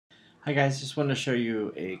Hi guys, just wanted to show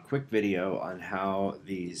you a quick video on how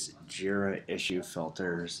these Jira issue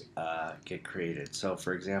filters get created. So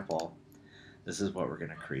for example, this is what we're going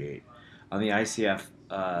to create. On the ICEF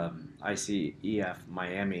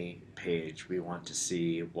Miami page, we want to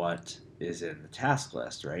see what is in the task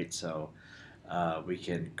list, right? So we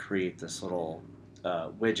can create this little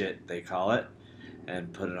widget, they call it,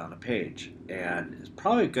 and put it on a page. And it's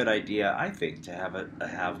probably a good idea, I think, to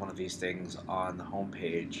have one of these things on the home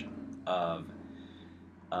page of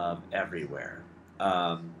everywhere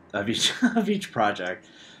of each of each project,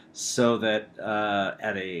 so that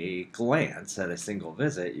at a glance, at a single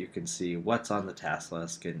visit, you can see what's on the task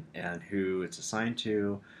list and who it's assigned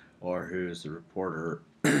to, or who's the reporter,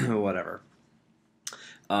 whatever.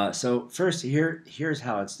 So first, here's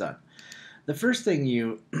how it's done. The first thing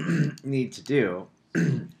you need to do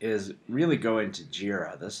is really go into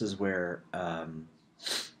Jira. This is where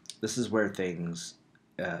things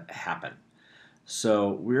happen.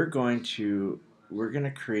 So we're going to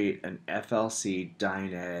create an FLC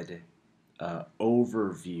Dyned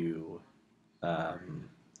overview um,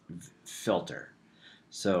 filter.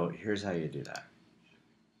 So here's how you do that.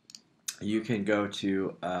 You can go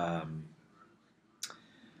to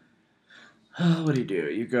what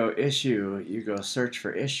do? You go issue. You go search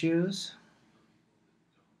for issues,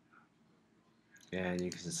 and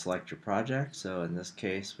you can select your project. So in this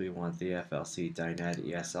case, we want the FLC Dyned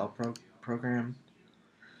ESL program.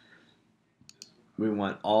 We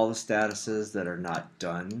want all the statuses that are not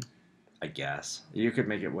done, I guess. You could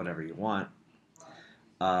make it whatever you want.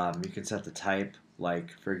 You can set the type,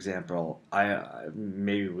 like for example,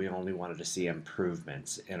 maybe we only wanted to see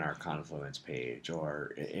improvements in our Confluence page,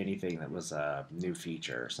 or anything that was a new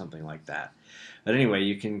feature or something like that. But anyway,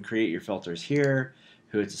 you can create your filters here,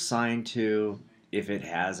 who it's assigned to, if it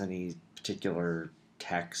has any particular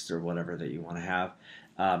text or whatever that you want to have.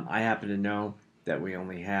 I happen to know that we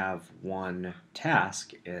only have one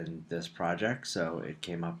task in this project, so it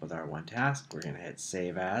came up with our one task. We're going to hit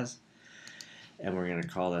Save As, and we're going to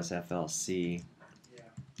call this FLC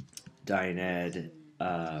Dyned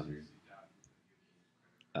uh,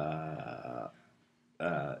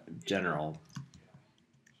 general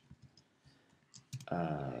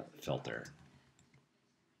filter.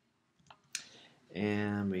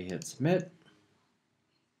 And we hit Submit,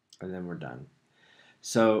 and then we're done.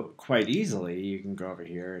 So quite easily, you can go over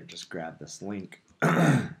here and just grab this link.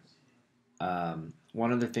 One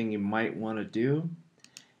other thing you might want to do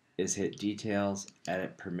is hit Details,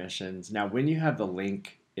 Edit Permissions. Now, when you have the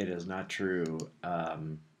link, it is not true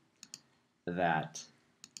that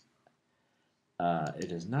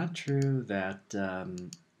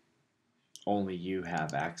only you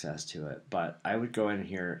have access to it, but I would go in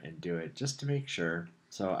here and do it just to make sure.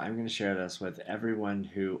 So I'm going to share this with everyone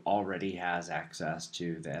who already has access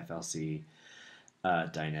to the FLC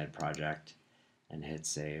Dyned project, and hit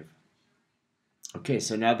Save. Okay,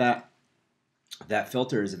 so now that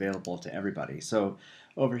filter is available to everybody. So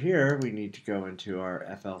over here, we need to go into our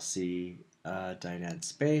FLC Dyned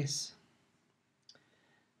space.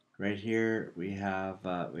 Right here, we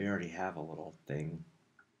already have a little thing.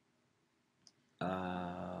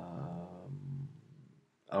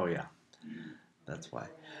 Oh yeah, that's why.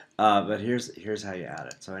 But here's how you add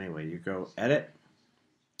it. So anyway, you go Edit,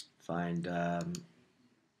 find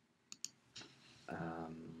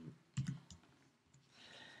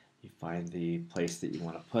you find the place that you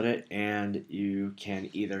want to put it, and you can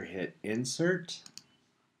either hit Insert,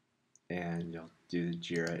 and you'll do the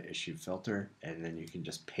Jira issue filter, and then you can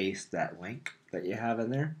just paste that link that you have in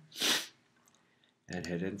there, and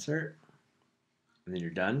hit Insert, and then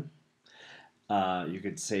you're done. You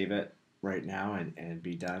could save it right now and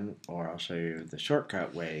be done, or I'll show you the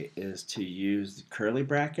shortcut way is to use the curly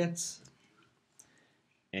brackets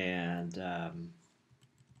and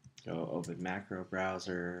go open macro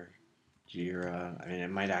browser, Jira. I mean,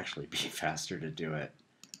 it might actually be faster to do it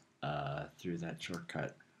through that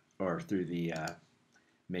shortcut or through the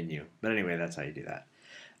menu. But anyway, that's how you do that.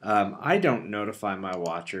 I don't notify my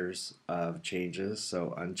watchers of changes,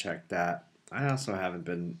 so uncheck that. I also haven't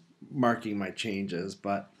been marking my changes,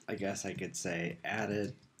 but I guess I could say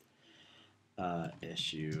added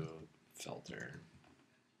issue filter,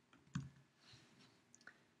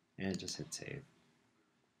 and just hit Save.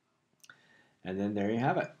 And then there you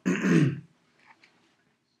have it.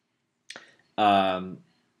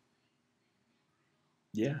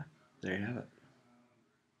 Yeah, there you have it.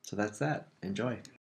 So that's that. Enjoy.